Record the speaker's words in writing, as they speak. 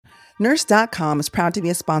Nurse.com is proud to be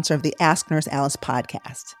a sponsor of the Ask Nurse Alice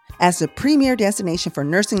podcast. As the premier destination for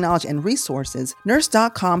nursing knowledge and resources,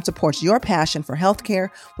 Nurse.com supports your passion for healthcare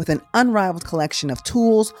with an unrivaled collection of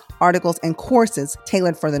tools, articles, and courses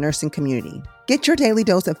tailored for the nursing community. Get your daily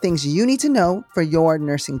dose of things you need to know for your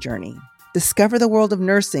nursing journey. Discover the world of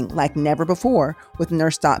nursing like never before with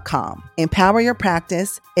Nurse.com. Empower your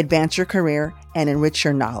practice, advance your career, and enrich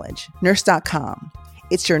your knowledge. Nurse.com.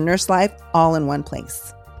 It's your nurse life all in one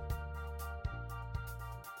place.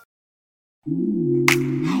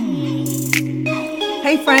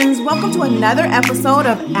 Hey friends, welcome to another episode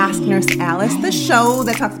of Ask Nurse Alice, the show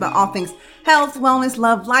that talks about all things health, wellness,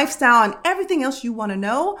 love, lifestyle, and everything else you want to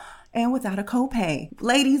know, and without a copay.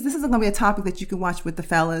 Ladies, this is going to be a topic that you can watch with the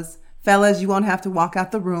fellas. Fellas, you won't have to walk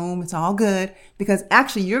out the room. It's all good because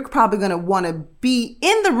actually you're probably going to want to be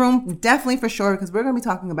in the room, definitely for sure, because we're going to be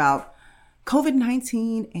talking about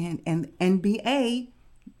COVID-19 and NBA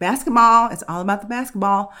basketball. It's all about the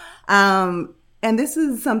basketball. And this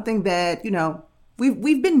is something that, you know,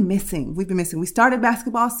 we've been missing. We started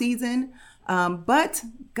basketball season, but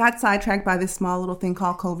got sidetracked by this small little thing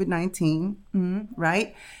called COVID-19,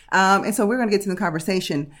 right? And so we're going to get to the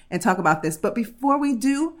conversation and talk about this. But before we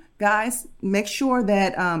do, guys, make sure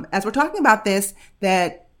that as we're talking about this,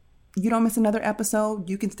 that you don't miss another episode.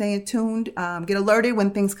 You can stay tuned, get alerted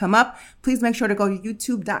when things come up. Please make sure to go to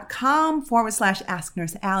youtube.com/Ask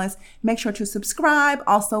Nurse Alice. Make sure to subscribe.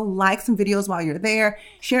 Also, like some videos while you're there.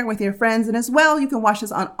 Share it with your friends. And as well, you can watch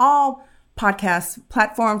this on all podcast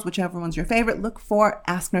platforms, whichever one's your favorite. Look for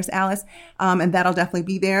Ask Nurse Alice, and that'll definitely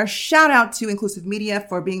be there. Shout out to Inclusive Media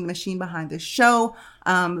for being the machine behind this show.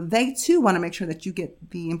 They too want to make sure that you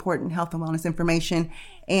get the important health and wellness information.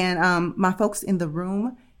 And my folks in the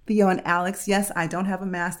room, Theo and Alex, yes, I don't have a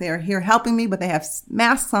mask. They are here helping me, but they have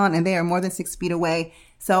masks on and they are more than 6 feet away.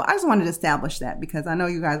 So I just wanted to establish that because I know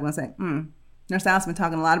you guys want to say, Nurse Alice has been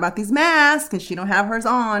talking a lot about these masks and she don't have hers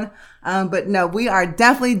on. But no, we are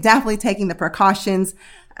definitely taking the precautions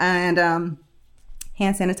and hand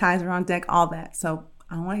sanitizer on deck, all that. So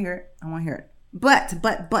I want to hear it. But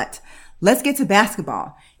let's get to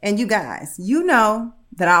basketball. And you guys, you know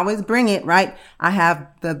that I always bring it, right? I have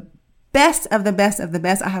the best of the best of the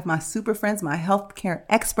best. I have my super friends, my healthcare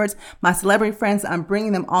experts, my celebrity friends. I'm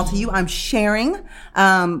bringing them all to you. I'm sharing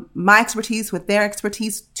my expertise with their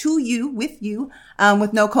expertise to you, with no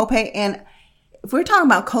copay. And if we're talking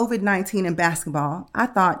about COVID-19 and basketball, I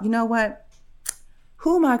thought, you know what?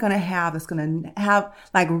 Who am I going to have that's going to have,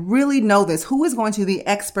 like, really know this? Who is going to be the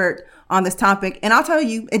expert on this topic? And I'll tell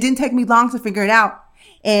you, it didn't take me long to figure it out.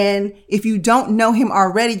 And if you don't know him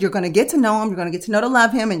already, you're going to get to know him. You're going to get to know to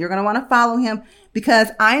love him, and you're going to want to follow him because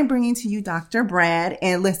I am bringing to you Dr. Brad.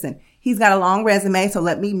 And listen, he's got a long resume, so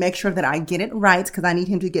let me make sure that I get it right because I need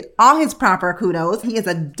him to get all his proper kudos. He is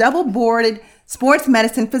a double-boarded sports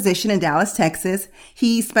medicine physician in Dallas, Texas.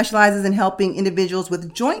 He specializes in helping individuals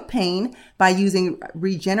with joint pain by using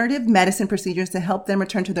regenerative medicine procedures to help them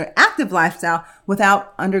return to their active lifestyle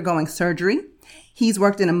without undergoing surgery. He's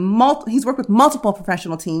worked with multiple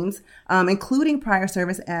professional teams, including prior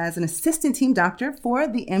service as an assistant team doctor for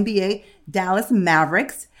the NBA Dallas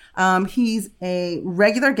Mavericks. He's a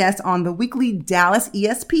regular guest on the weekly Dallas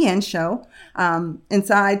ESPN show,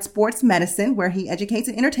 Inside Sports Medicine, where he educates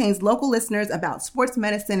and entertains local listeners about sports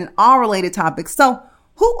medicine and all related topics. So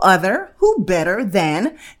who better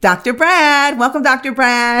than Dr. Brad? Welcome, Dr.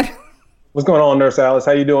 Brad. What's going on, Nurse Alice?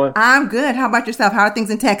 How you doing? I'm good. How about yourself? How are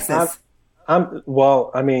things in Texas?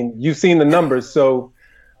 You've seen the numbers. So,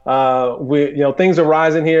 things are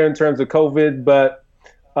rising here in terms of COVID, but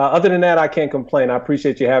other than that, I can't complain. I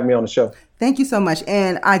appreciate you having me on the show. Thank you so much.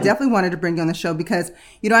 And I definitely wanted to bring you on the show because,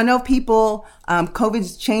 I know people,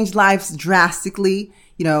 COVID's changed lives drastically,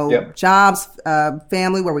 Yep. Jobs,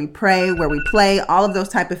 family, where we pray, where we play, all of those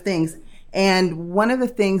type of things. And one of the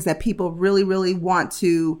things that people really, really want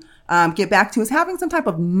to get back to is having some type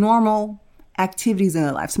of normal activities in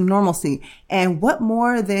their life, some normalcy. And what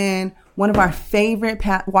more than watching one of our favorite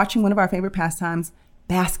pastimes,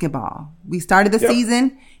 basketball. We started the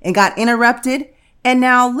season and got interrupted. And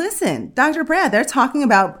now listen, Dr. Brad, they're talking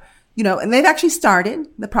about, and they've actually started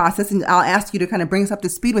the process, and I'll ask you to kind of bring us up to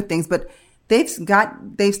speed with things, but they've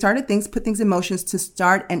started things, put things in motions to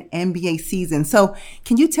start an NBA season. So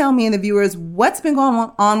can you tell me and the viewers what's been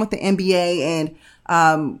going on with the NBA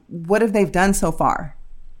and what have they done so far?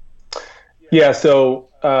 Yeah, so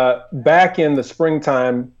back in the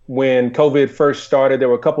springtime when COVID first started, there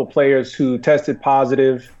were a couple players who tested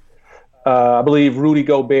positive. I believe Rudy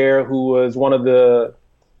Gobert, who was one of the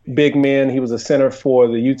big men, he was a center for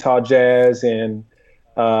the Utah Jazz, and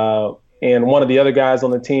and one of the other guys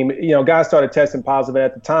on the team, guys started testing positive. And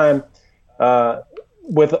at the time,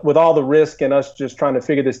 with all the risk and us just trying to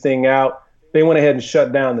figure this thing out, they went ahead and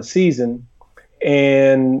shut down the season.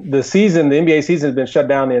 And the NBA season has been shut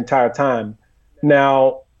down the entire time.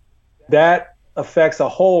 Now, that affects a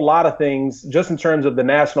whole lot of things just in terms of the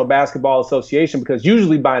National Basketball Association, because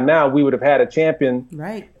usually by now we would have had a champion,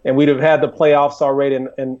 right? And we'd have had the playoffs already, and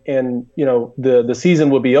the season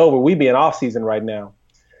would be over. We'd be in off season right now.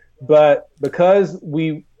 But because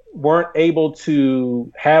we weren't able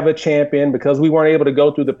to have a champion, because we weren't able to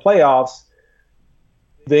go through the playoffs,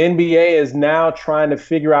 the NBA is now trying to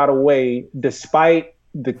figure out a way, despite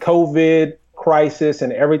the COVID crisis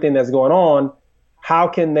and everything that's going on, how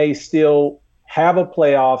can they still have a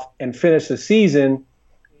playoff and finish the season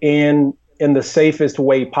in the safest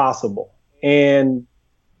way possible? And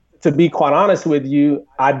to be quite honest with you,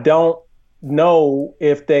 I don't know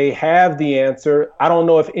if they have the answer. I don't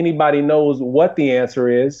know if anybody knows what the answer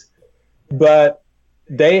is, but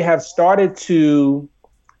they have started to.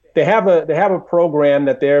 They have a program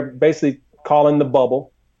that they're basically calling the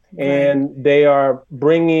bubble, and they are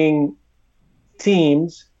bringing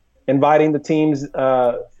teams, inviting the teams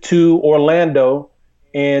to Orlando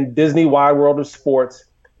and Disney Wide World of Sports,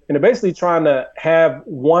 and they're basically trying to have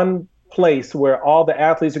one place where all the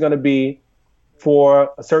athletes are going to be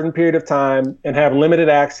for a certain period of time and have limited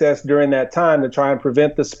access during that time to try and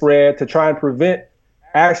prevent the spread, to try and prevent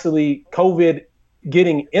actually COVID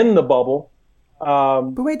getting in the bubble.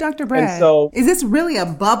 But wait, Dr. Brad, is this really a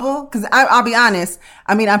bubble? Because I'll be honest.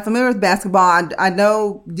 I mean, I'm familiar with basketball. I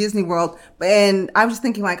know Disney World, and I was just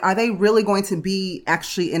thinking, like, are they really going to be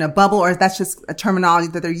actually in a bubble, or is that just a terminology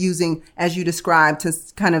that they're using, as you described, to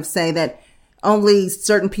kind of say that only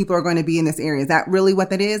certain people are going to be in this area? Is that really what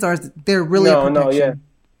that is, or is there really a protection?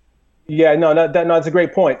 No, that's a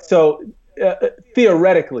great point. So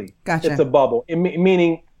theoretically, It's a bubble,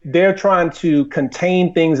 meaning they're trying to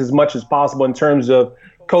contain things as much as possible in terms of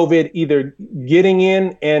COVID either getting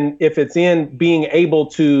in, and if it's in, being able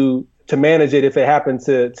to manage it if it happens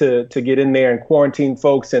to get in there and quarantine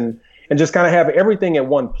folks and just kind of have everything at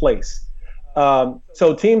one place.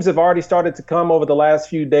 So teams have already started to come over the last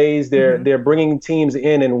few days. They're bringing teams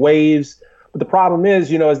in waves. But the problem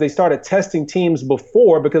is, as they started testing teams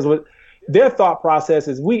before, because what their thought process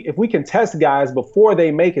is, if we can test guys before they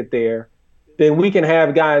make it there, then we can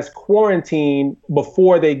have guys quarantine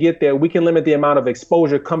before they get there. We can limit the amount of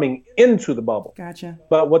exposure coming into the bubble. Gotcha.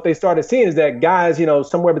 But what they started seeing is that guys,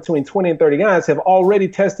 somewhere between 20 and 30 guys have already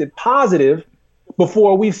tested positive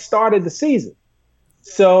before we started the season.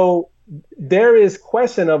 So there is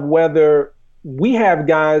question of whether we have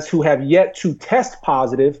guys who have yet to test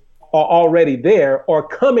positive are already there or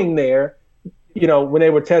coming there, when they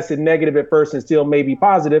were tested negative at first and still may be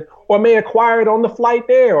positive, or may acquire it on the flight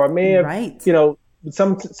there, or may have,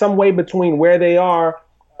 some way between where they are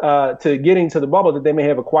to getting to the bubble that they may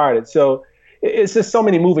have acquired it. So it's just so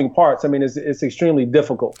many moving parts. I mean, it's extremely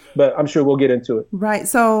difficult, but I'm sure we'll get into it. Right.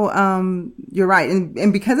 So you're right.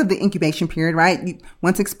 And because of the incubation period, right,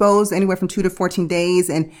 once exposed, anywhere from 2 to 14 days,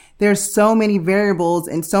 and there's so many variables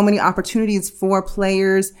and so many opportunities for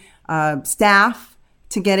players, staff,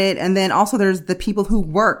 to get it. And then also there's the people who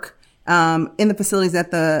work in the facilities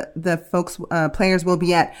that the folks, players will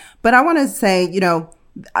be at. But I want to say,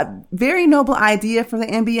 a very noble idea for the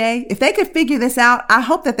NBA. If they could figure this out, I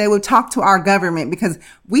hope that they would talk to our government, because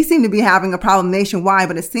we seem to be having a problem nationwide,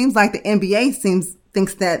 but it seems like the NBA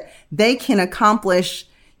thinks that they can accomplish,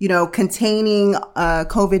 containing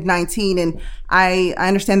COVID-19. And I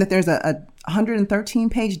understand that there's a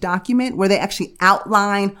 113-page document where they actually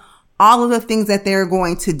outline all of the things that they're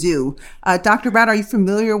going to do. Dr. Brad, are you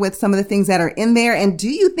familiar with some of the things that are in there? And do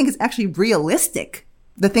you think it's actually realistic,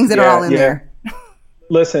 the things that are all in there?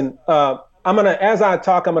 Listen, as I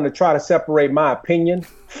talk, I'm going to try to separate my opinion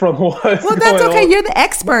from what's going on. Well, that's okay. You're the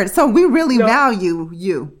expert, so we really value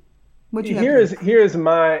you. What you here are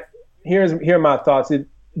my thoughts.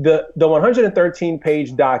 The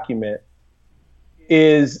 113-page document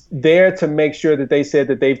is there to make sure that they said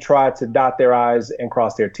that they've tried to dot their I's and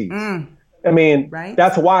cross their T's. I mean,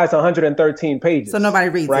 that's why it's 113 pages. So nobody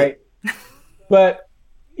reads it. But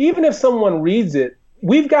even if someone reads it,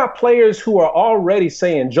 we've got players who are already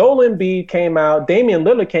saying, Joel Embiid came out, Damian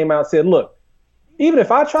Lillard came out and said, look, even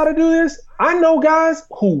if I try to do this, I know guys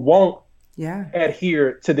who won't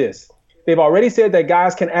adhere to this. They've already said that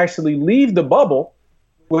guys can actually leave the bubble,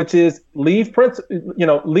 which is leave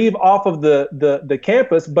off of the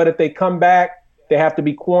campus. But if they come back, they have to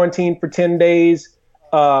be quarantined for 10 days.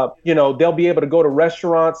 They'll be able to go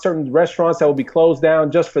to certain restaurants that will be closed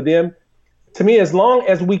down just for them. To me, as long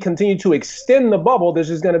as we continue to extend the bubble, there's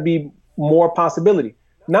just going to be more possibility.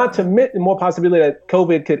 Not to mention more possibility that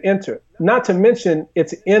COVID could enter. Not to mention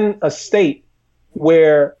it's in a state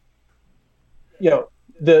where,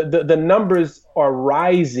 the numbers are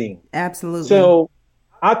rising. Absolutely. So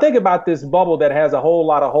I think about this bubble that has a whole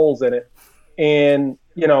lot of holes in it. And,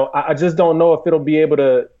 I just don't know if it'll be able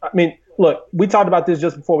to. I mean, look, we talked about this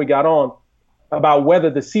just before we got on about whether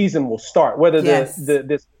the season will start, whether this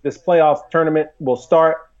playoff tournament will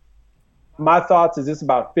start. My thoughts is it's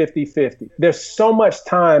about 50-50. There's so much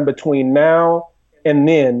time between now and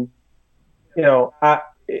then.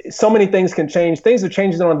 So many things can change. Things are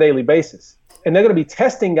changing on a daily basis. And they're going to be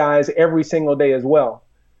testing guys every single day as well.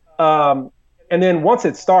 And then once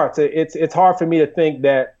it starts, it's hard for me to think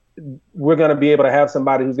that we're going to be able to have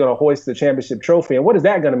somebody who's going to hoist the championship trophy. And what is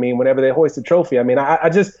that going to mean whenever they hoist the trophy? I mean,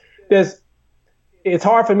 it's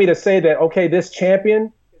hard for me to say that, okay, this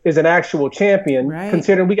champion is an actual champion, right,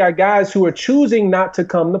 considering we got guys who are choosing not to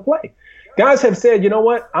come to play. Guys have said, you know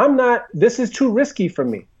what, this is too risky for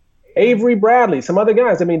me. Avery Bradley, some other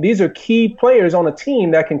guys. I mean, these are key players on a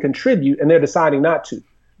team that can contribute, and they're deciding not to.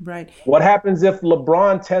 Right. What happens if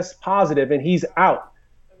LeBron tests positive and he's out?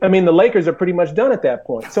 I mean, the Lakers are pretty much done at that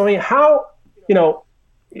point. So, I mean, how, right,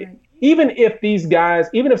 even if these guys,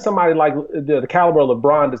 even if somebody like the caliber of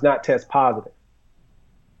LeBron does not test positive,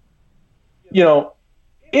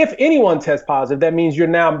 if anyone tests positive, that means you're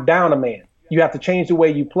now down a man. You have to change the way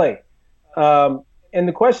you play. And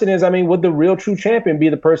the question is, I mean, would the real true champion be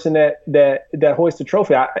the person that hoists the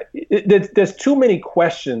trophy? There's too many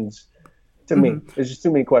questions to me. There's just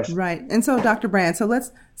too many questions. Right. And so, Dr. Brand,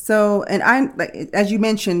 as you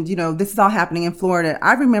mentioned, this is all happening in Florida.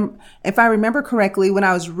 If I remember correctly, when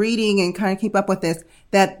I was reading and kind of keep up with this,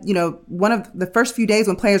 that, one of the first few days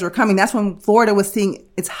when players were coming, that's when Florida was seeing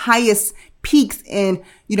its highest peaks in,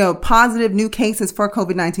 positive new cases for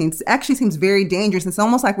COVID-19. It actually seems very dangerous. It's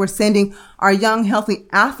almost like we're sending our young, healthy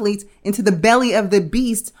athletes into the belly of the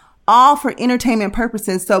beast, all for entertainment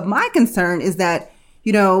purposes. So my concern is that,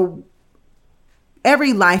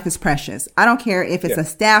 every life is precious. I don't care if it's a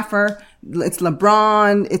staffer, it's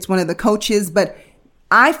LeBron, it's one of the coaches, but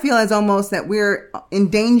I feel as almost that we're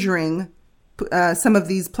endangering some of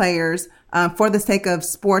these players for the sake of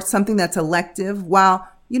sports, something that's elective. While,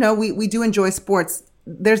 we do enjoy sports,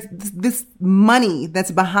 there's this money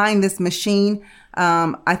that's behind this machine,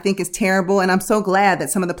 I think is terrible. And I'm so glad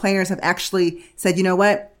that some of the players have actually said, you know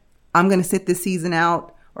what, I'm going to sit this season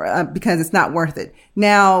out. Because it's not worth it.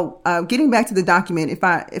 Now, getting back to the document, if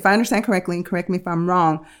I understand correctly, and correct me if I'm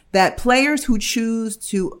wrong, that players who choose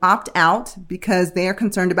to opt out because they are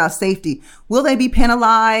concerned about safety, will they be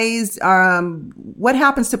penalized? What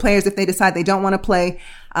happens to players if they decide they don't want to play?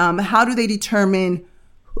 How do they determine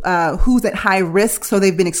who's at high risk so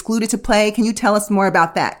they've been excluded to play? Can you tell us more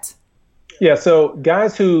about that? Yeah, so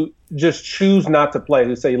guys who just choose not to play,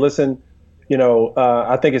 who say, listen,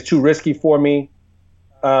 I think it's too risky for me.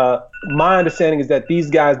 My understanding is that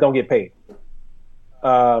these guys don't get paid.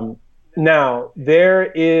 Now,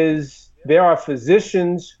 there are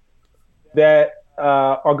physicians that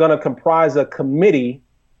are going to comprise a committee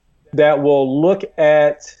that will look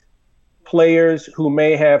at players who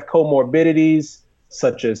may have comorbidities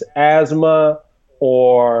such as asthma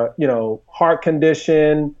or, heart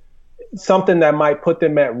condition, something that might put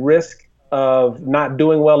them at risk of not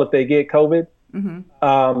doing well if they get COVID.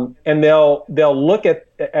 Mm-hmm. And they'll look at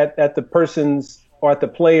the person's or at the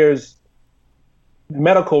player's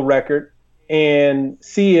medical record and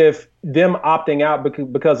see if them opting out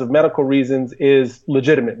because of medical reasons is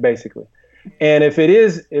legitimate, basically. And if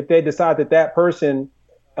they decide that person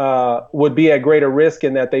would be at greater risk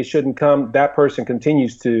and that they shouldn't come, that person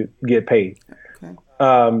continues to get paid. Okay.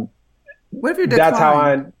 What if you're declined? That's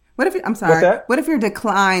how What if you're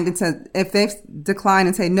declined and if they've declined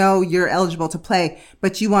and say, no, you're eligible to play,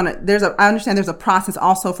 but I understand there's a process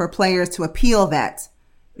also for players to appeal that.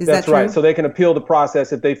 That's right. So they can appeal the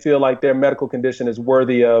process if they feel like their medical condition is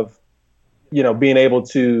worthy of, being able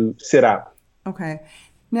to sit out. Okay.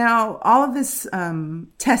 Now, all of this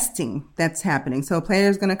testing that's happening. So a player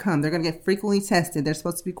is going to come. They're going to get frequently tested. They're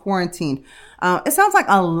supposed to be quarantined. It sounds like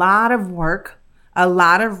a lot of work. A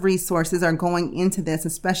lot of resources are going into this,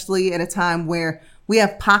 especially at a time where we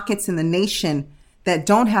have pockets in the nation that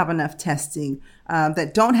don't have enough testing,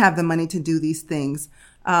 that don't have the money to do these things.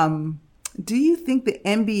 Do you think the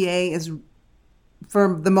NBA is,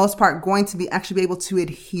 for the most part, going to actually be able to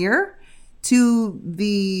adhere to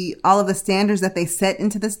all of the standards that they set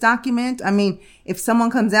into this document? I mean, if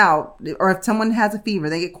someone comes out or if someone has a fever,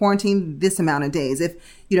 they get quarantined this amount of days. If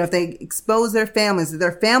they expose their families,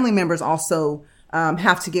 their family members also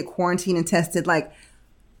have to get quarantined and tested. Like,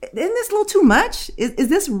 isn't this a little too much? Is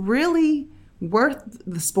this really worth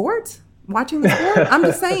the sport? Watching the sport? I'm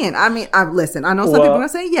just saying. I mean, listen, I know some people are going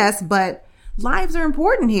to say yes, but lives are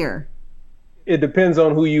important here. It depends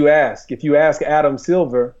on who you ask. If you ask Adam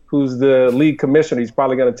Silver, who's the league commissioner, he's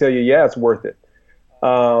probably going to tell you, yeah, it's worth it.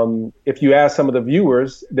 If you ask some of the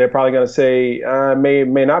viewers, they're probably going to say,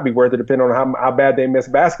 may not be worth it, depending on how bad they miss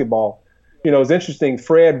basketball. You know, it's interesting.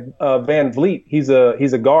 Fred Van Vliet, he's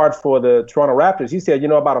a guard for the Toronto Raptors. He said,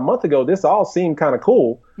 about a month ago, this all seemed kind of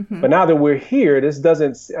cool. Mm-hmm. But now that we're here, this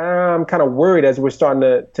doesn't, I'm kind of worried as we're starting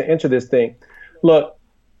to enter this thing. Look,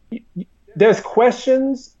 there's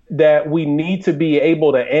questions that we need to be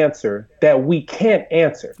able to answer that we can't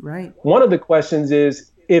answer. Right. One of the questions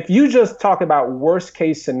is, if you just talk about worst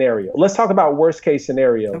case scenario, let's talk about worst case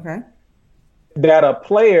scenario. Okay. That a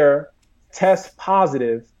player tests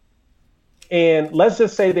positive, and let's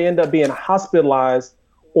just say they end up being hospitalized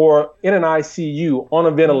or in an ICU on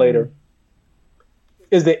a ventilator.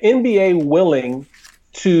 Is the NBA willing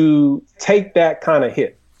to take that kind of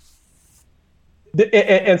hit?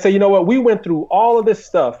 And say, you know what, we went through all of this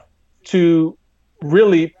stuff to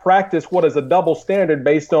really practice what is a double standard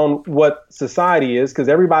based on what society is, because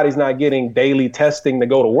everybody's not getting daily testing to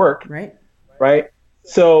go to work. Right.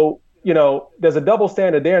 So, there's a double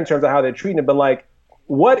standard there in terms of how they're treating it. But like,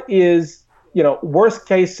 what is, worst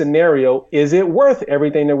case scenario? Is it worth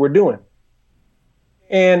everything that we're doing?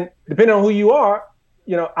 And depending on who you are,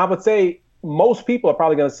 I would say most people are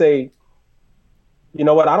probably going to say, you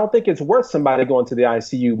know what, I don't think it's worth somebody going to the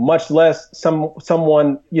ICU, much less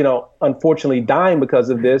someone, unfortunately dying because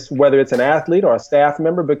of this, whether it's an athlete or a staff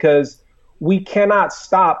member, because we cannot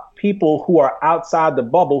stop people who are outside the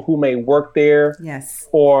bubble who may work there. Yes.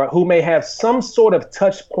 Or who may have some sort of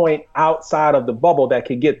touch point outside of the bubble that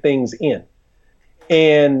could get things in.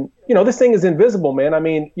 And, this thing is invisible, man. I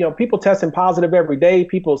mean, people testing positive every day.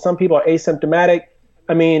 Some people are asymptomatic.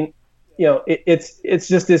 I mean, it's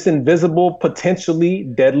just this invisible, potentially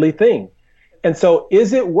deadly thing. And so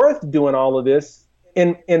is it worth doing all of this?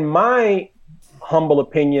 In my humble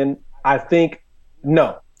opinion, I think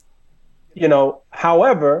no.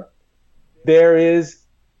 However, there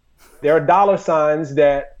are dollar signs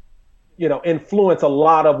that, influence a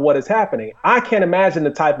lot of what is happening. I can't imagine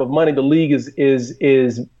the type of money the league is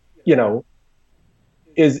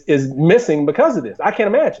missing because of this. I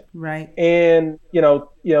can't imagine. Right. And,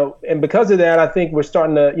 and because of that, I think we're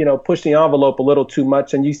starting to, push the envelope a little too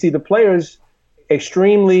much. And you see the players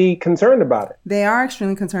extremely concerned about it. They are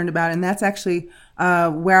extremely concerned about it. And that's actually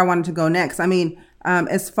where I wanted to go next. I mean,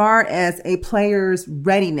 as far as a player's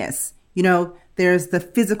readiness, there's the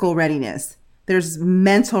physical readiness, there's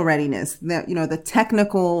mental readiness, the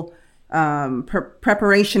technical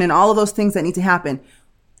preparation and all of those things that need to happen.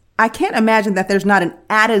 I can't imagine that there's not an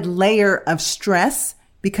added layer of stress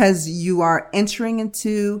because you are entering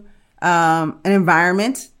into an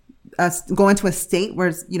environment, going to a state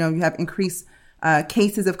where, you have increased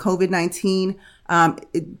cases of COVID-19.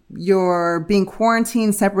 You're being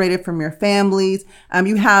quarantined, separated from your families.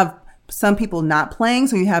 You have some people not playing,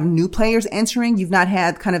 so you have new players entering. You've not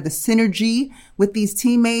had kind of the synergy with these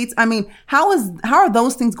teammates. I mean, how are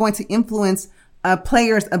those things going to influence a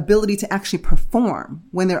player's ability to actually perform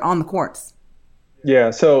when they're on the courts?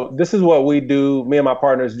 Yeah, so this is what we do. Me and my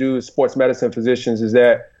partners do as sports medicine physicians is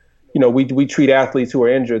that, we treat athletes who are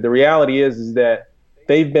injured. The reality is that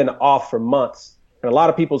they've been off for months. And a lot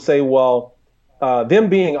of people say, well, them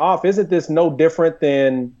being off, isn't this no different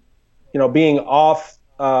than, being off,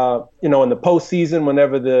 in the postseason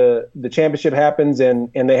whenever the championship happens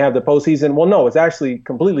and they have the postseason? Well, no, it's actually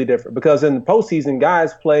completely different because in the postseason,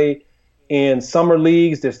 guys play in summer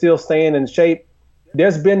leagues. They're still staying in shape.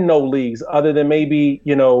 There's been no leagues other than maybe,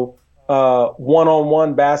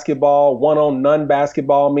 one-on-one basketball, one-on-none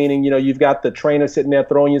basketball, meaning, you've got the trainer sitting there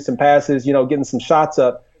throwing you some passes, getting some shots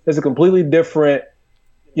up. There's a completely different,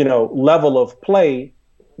 level of play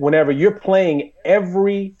whenever you're playing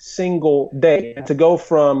every single day. And to go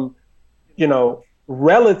from,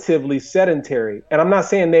 relatively sedentary, and I'm not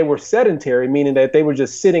saying they were sedentary, meaning that they were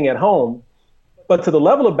just sitting at home, but to the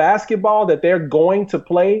level of basketball that they're going to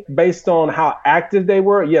play based on how active they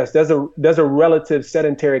were, yes, there's a relative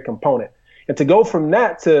sedentary component. And to go from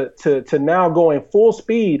that to now going full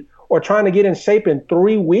speed or trying to get in shape in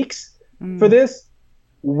 3 weeks for this,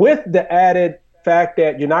 with the added fact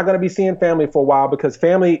that you're not going to be seeing family for a while because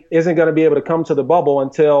family isn't going to be able to come to the bubble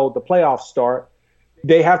until the playoffs start.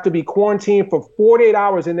 They have to be quarantined for 48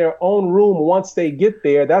 hours in their own room once they get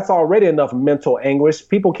there. That's already enough mental anguish.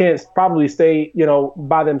 People can't probably stay,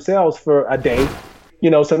 by themselves for a day,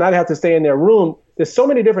 so now they have to stay in their room. There's so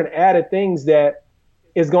many different added things that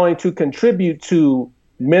is going to contribute to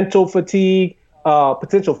mental fatigue,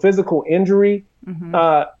 potential physical injury.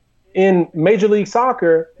 In Major League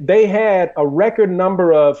Soccer, they had a record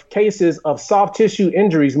number of cases of soft tissue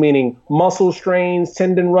injuries, meaning muscle strains,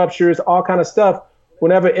 tendon ruptures, all kind of stuff,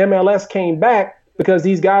 whenever MLS came back, because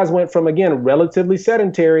these guys went from, again, relatively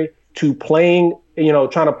sedentary to playing,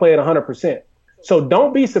 trying to play at 100%. So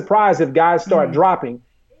don't be surprised if guys start dropping.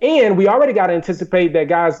 And we already got to anticipate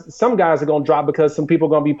that some guys are going to drop because some people are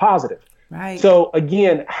going to be positive. Right. So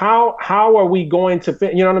again, how are we going to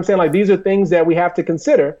fit? You know what I'm saying? Like, these are things that we have to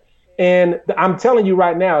consider. And I'm telling you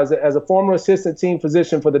right now, as a former assistant team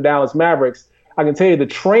physician for the Dallas Mavericks, I can tell you the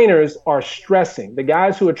trainers are stressing. The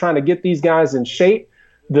guys who are trying to get these guys in shape,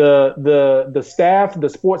 the staff, the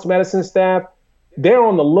sports medicine staff, they're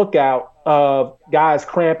on the lookout of guys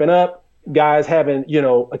cramping up, guys having,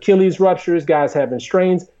 Achilles ruptures, guys having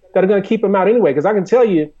strains that are going to keep them out anyway. Because I can tell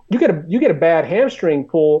you, you get a bad hamstring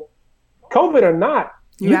pull, COVID or not,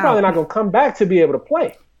 you're probably not going to come back to be able to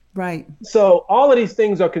play. Right. So all of these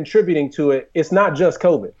things are contributing to it. It's not just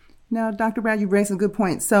COVID. Now, Dr. Brad, you raised a good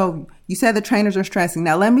point. So you said the trainers are stressing.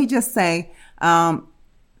 Now, let me just say,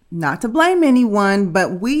 not to blame anyone,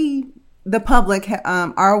 but we, the public,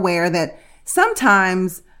 are aware that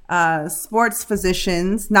sometimes sports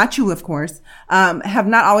physicians, not you, of course, have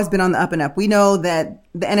not always been on the up and up. We know that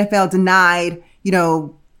the NFL denied,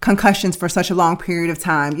 concussions for such a long period of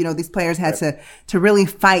time. These players had to really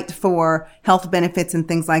fight for health benefits and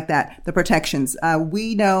things like that, the protections.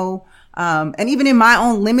 We know, and even in my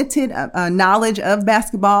own limited knowledge of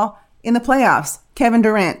basketball, in the playoffs, Kevin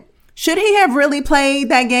Durant, should he have really played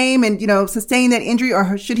that game and, sustained that injury,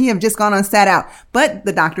 or should he have just gone on sat out? But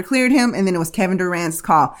the doctor cleared him, and then it was Kevin Durant's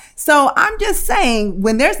call. So I'm just saying,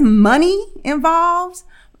 when there's money involved,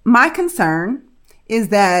 my concern is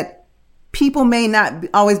that people may not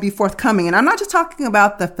always be forthcoming. And I'm not just talking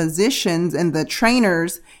about the physicians and the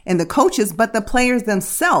trainers and the coaches, but the players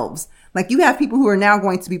themselves. Like, you have people who are now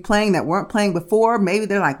going to be playing that weren't playing before. Maybe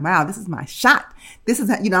they're like, wow, this is my shot. This is,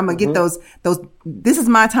 I'm going to get those, this is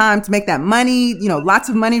my time to make that money, lots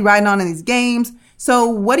of money riding on in these games. So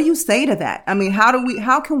what do you say to that? I mean,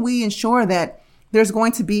 how can we ensure that there's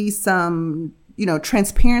going to be some,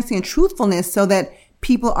 transparency and truthfulness so that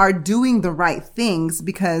people are doing the right things?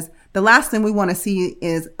 Because the last thing we want to see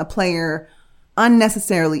is a player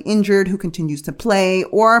unnecessarily injured who continues to play,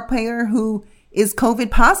 or a player who is COVID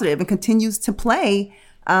positive and continues to play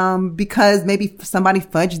because maybe somebody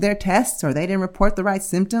fudged their tests or they didn't report the right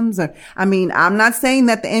symptoms. I'm not saying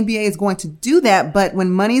that the NBA is going to do that, but when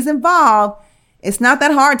money is involved, it's not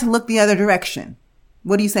that hard to look the other direction.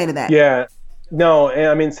 What do you say to that? Yeah, no.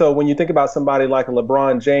 And so when you think about somebody like a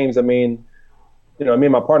LeBron James, me and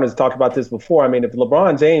my partners talked about this before. If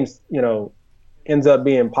LeBron James, ends up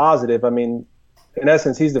being positive, in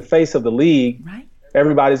essence, he's the face of the league. Right.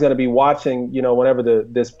 Everybody's going to be watching, whenever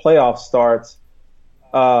this playoff starts.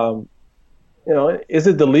 Is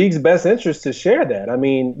it the league's best interest to share that?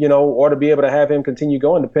 Or to be able to have him continue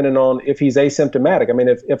going, depending on if he's asymptomatic.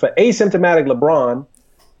 If an asymptomatic LeBron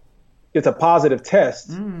gets a positive test,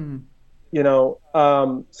 so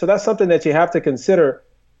that's something that you have to consider.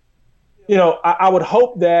 I would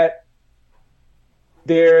hope that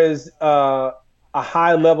there is a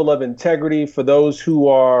high level of integrity for those who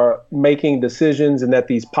are making decisions, and that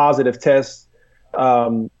these positive tests,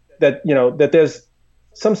 that there's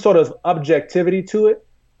some sort of objectivity to it.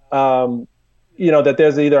 That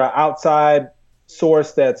there's either an outside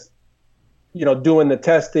source that's, doing the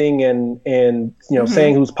testing and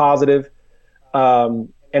saying who's positive. And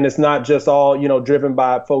it's not just all, driven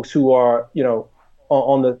by folks who are,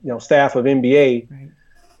 on the staff of NBA. Right.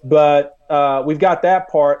 But we've got that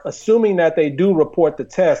part. Assuming that they do report the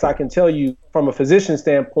test, I can tell you from a physician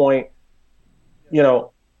standpoint,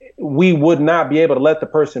 we would not be able to let the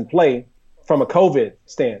person play from a COVID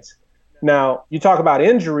stance. Now, you talk about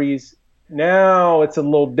injuries, now it's a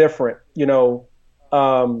little different.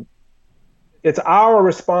 It's our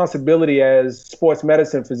responsibility as sports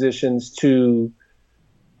medicine physicians to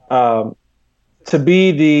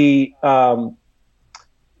be the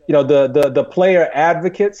player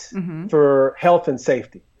advocates for health and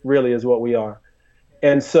safety, really is what we are.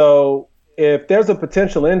 And so if there's a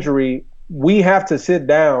potential injury, we have to sit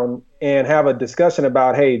down and have a discussion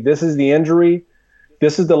about, hey, this is the injury.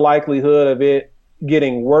 This is the likelihood of it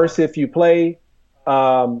getting worse if you play.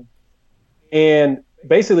 And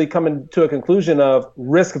basically coming to a conclusion of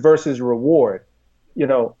risk versus reward,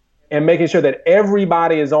 and making sure that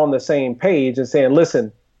everybody is on the same page and saying,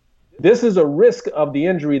 listen, this is a risk of the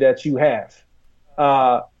injury that you have.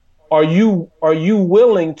 Are you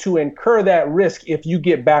willing to incur that risk if you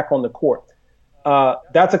get back on the court?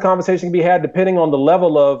 That's a conversation to be had depending on the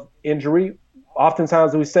level of injury.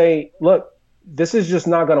 Oftentimes we say, look, this is just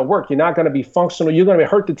not going to work. You're not going to be functional. You're going to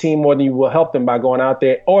hurt the team more than you will help them by going out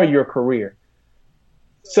there or your career.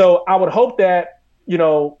 So I would hope that,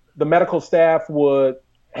 the medical staff would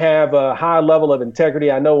have a high level of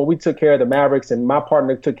integrity. I know when we took care of the Mavericks and my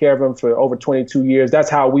partner took care of them for over 22 years, that's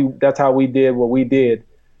how we did what we did.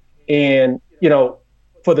 And,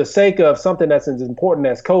 for the sake of something that's as important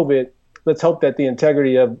as COVID, let's hope that the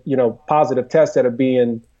integrity of, positive tests that are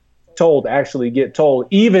being told actually get told,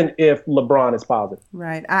 even if LeBron is positive.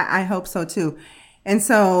 Right. I hope so, too. And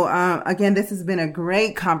so, again, this has been a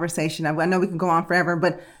great conversation. I know we can go on forever,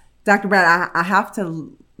 but Dr. Brad, I have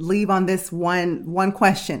to leave on this one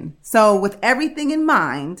question. So with everything in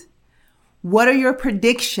mind, what are your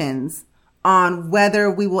predictions on whether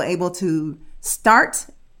we will able to start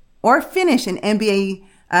or finish an NBA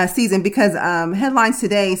season? Because headlines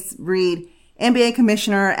today read, NBA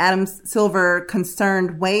Commissioner Adam Silver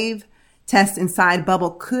concerned wave test inside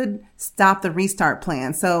bubble could stop the restart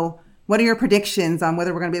plan. So what are your predictions on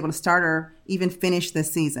whether we're going to be able to start or even finish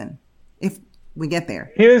this season if we get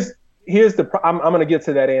there? I'm going to get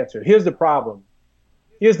to that answer. Here's the problem.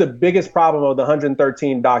 Here's the biggest problem of the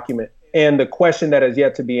 113 document and the question that has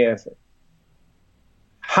yet to be answered.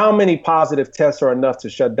 How many positive tests are enough to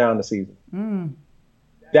shut down the season?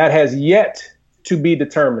 That has yet to be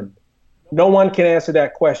determined. No one can answer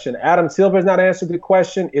that question. Adam Silver's not answered the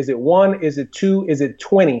question. Is it 1? Is it 2? Is it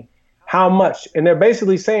 20? How much? And they're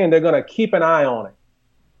basically saying they're going to keep an eye on it.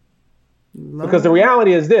 Because the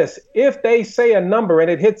reality is this: if they say a number and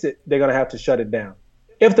it hits it, they're going to have to shut it down.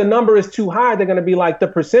 If the number is too high, they're going to be like, the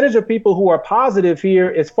percentage of people who are positive here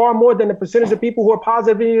is far more than the percentage of people who are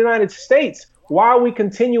positive in the United States. Why are we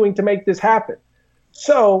continuing to make this happen?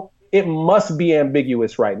 So it must be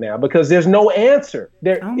ambiguous right now because there's no answer.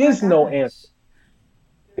 There is no answer.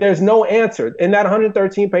 There's no answer. In that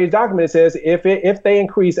 113-page document, it says if they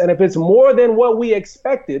increase and if it's more than what we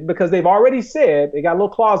expected, because they've already said, they got a little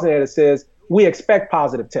clause in there that says we expect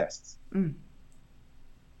positive tests.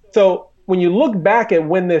 So when you look back at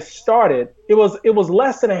when this started, it was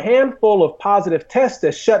less than a handful of positive tests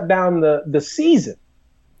that shut down the season.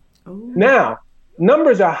 Now,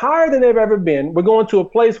 numbers are higher than they've ever been. We're going to a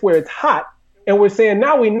place where it's hot, and we're saying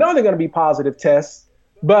now we know they're going to be positive tests,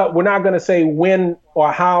 but we're not going to say when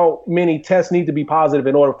or how many tests need to be positive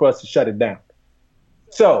in order for us to shut it down.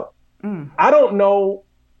 So I don't know.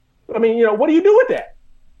 I mean, what do you do with that?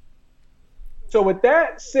 So with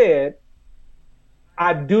that said,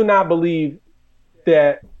 I do not believe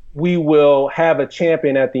that we will have a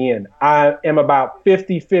champion at the end. I am about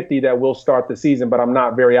 50-50 that we'll start the season, but I'm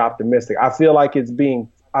not very optimistic. I feel like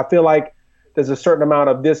there's a certain amount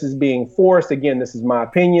of this is being forced. Again, this is my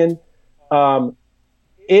opinion.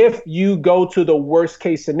 If you go to the worst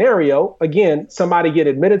case scenario, again, somebody get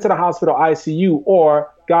admitted to the hospital ICU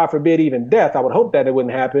or, God forbid, even death. I would hope that it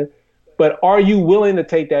wouldn't happen. But are you willing to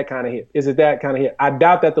take that kind of hit? Is it that kind of hit? I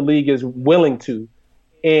doubt that the league is willing to.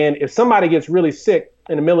 And if somebody gets really sick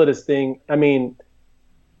in the middle of this thing, I mean,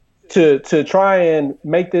 to try and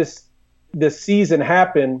make this season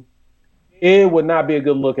happen, it would not be a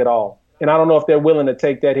good look at all. And I don't know if they're willing to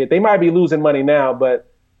take that hit. They might be losing money now, but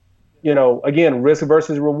again, risk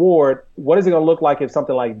versus reward. What is it going to look like if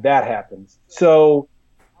something like that happens? So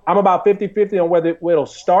I'm about 50-50 on whether it'll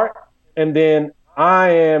start. And then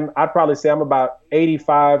I'd probably say I'm about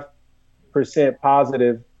 85%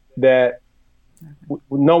 positive that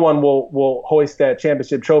no one will hoist that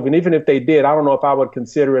championship trophy. And even if they did, I don't know if I would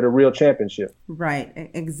consider it a real championship. Right.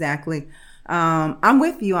 Exactly. I'm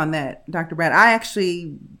with you on that, Dr. Brad. I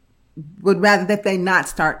actually would rather that they not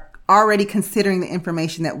start already considering the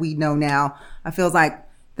information that we know now. I feel like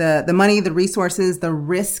the money, the resources, the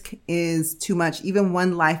risk is too much. Even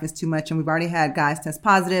one life is too much. And we've already had guys test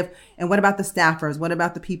positive. And what about the staffers? What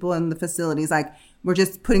about the people in the facilities? Like, we're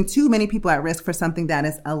just putting too many people at risk for something that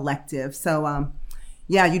is elective. So,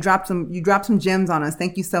 you dropped some gems on us.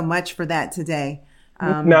 Thank you so much for that today.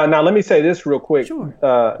 Now let me say this real quick, sure.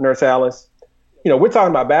 Nurse Alice. We're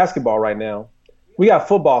talking about basketball right now. We got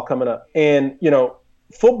football coming up, and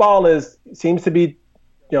football seems to be,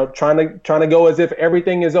 trying to go as if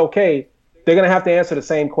everything is okay. They're going to have to answer the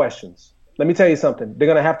same questions. Let me tell you something. They're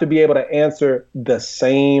going to have to be able to answer the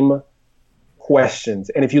same questions.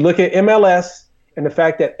 And if you look at MLS and the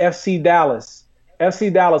fact that FC Dallas,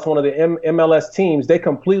 one of the MLS teams, they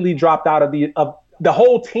completely dropped out of the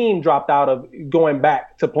whole team dropped out of going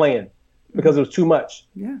back to playing because it was too much.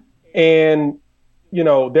 Yeah. And,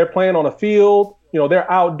 they're playing on a field, they're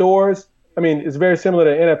outdoors. I mean, it's very similar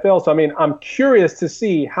to NFL. So, I mean, I'm curious to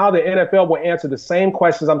see how the NFL will answer the same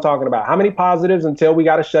questions I'm talking about. How many positives until we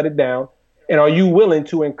got to shut it down? And are you willing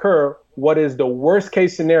to incur what is the worst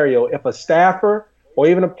case scenario if a staffer or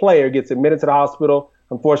even a player gets admitted to the hospital,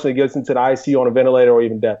 unfortunately gets into the ICU on a ventilator or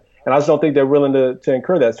even death? And I just don't think they're willing to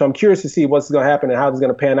incur that. So I'm curious to see what's going to happen and how it's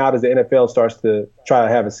going to pan out as the NFL starts to try to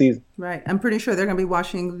have a season. Right. I'm pretty sure they're going to be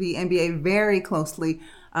watching the NBA very closely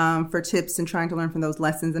for tips and trying to learn from those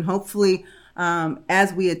lessons. And hopefully,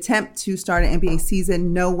 as we attempt to start an NBA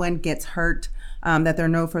season, no one gets hurt, that there are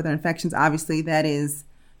no further infections. Obviously, that is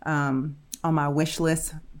on my wish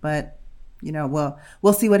list, but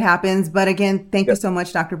we'll see what happens. But again, thank you so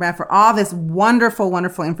much, Dr. Brad, for all this wonderful,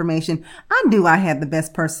 wonderful information. I knew I had the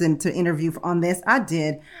best person to interview on this. I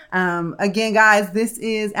did. Again, guys, this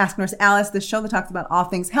is Ask Nurse Alice, the show that talks about all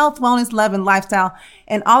things health, wellness, love, and lifestyle,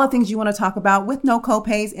 and all the things you want to talk about with no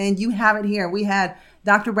copays. And you have it here. We had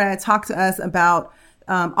Dr. Brad talk to us about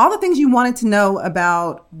all the things you wanted to know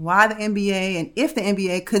about why the NBA and if the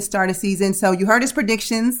NBA could start a season. So you heard his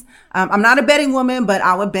predictions. I'm not a betting woman, but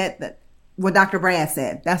I would bet that what Dr. Brad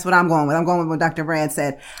said. That's what I'm going with. I'm going with what Dr. Brad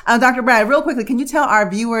said. Dr. Brad, real quickly, can you tell our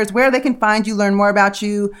viewers where they can find you, learn more about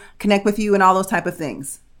you, connect with you, and all those type of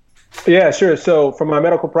things? Yeah, sure. So for my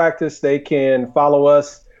medical practice, they can follow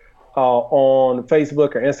us on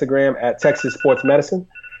Facebook or Instagram at Texas Sports Medicine.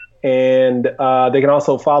 And they can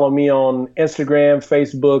also follow me on Instagram,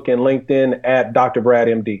 Facebook, and LinkedIn at Dr. Brad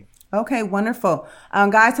MD. Okay, wonderful.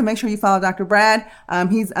 Guys, so make sure you follow Dr. Brad.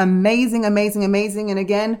 He's amazing, amazing, amazing. And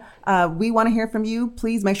again, we want to hear from you.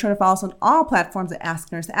 Please make sure to follow us on all platforms at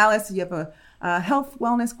Ask Nurse Alice. If you have a health,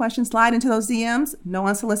 wellness question, slide into those DMs. No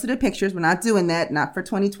unsolicited pictures. We're not doing that. Not for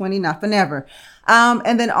 2020, not for never.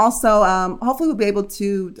 And then also, hopefully we'll be able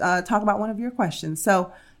to talk about one of your questions.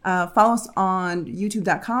 So follow us on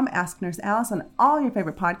youtube.com, Ask Nurse Alice, on all your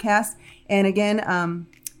favorite podcasts. And again,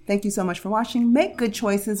 thank you so much for watching. Make good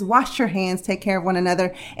choices. Wash your hands. Take care of one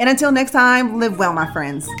another. And until next time, live well, my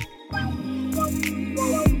friends.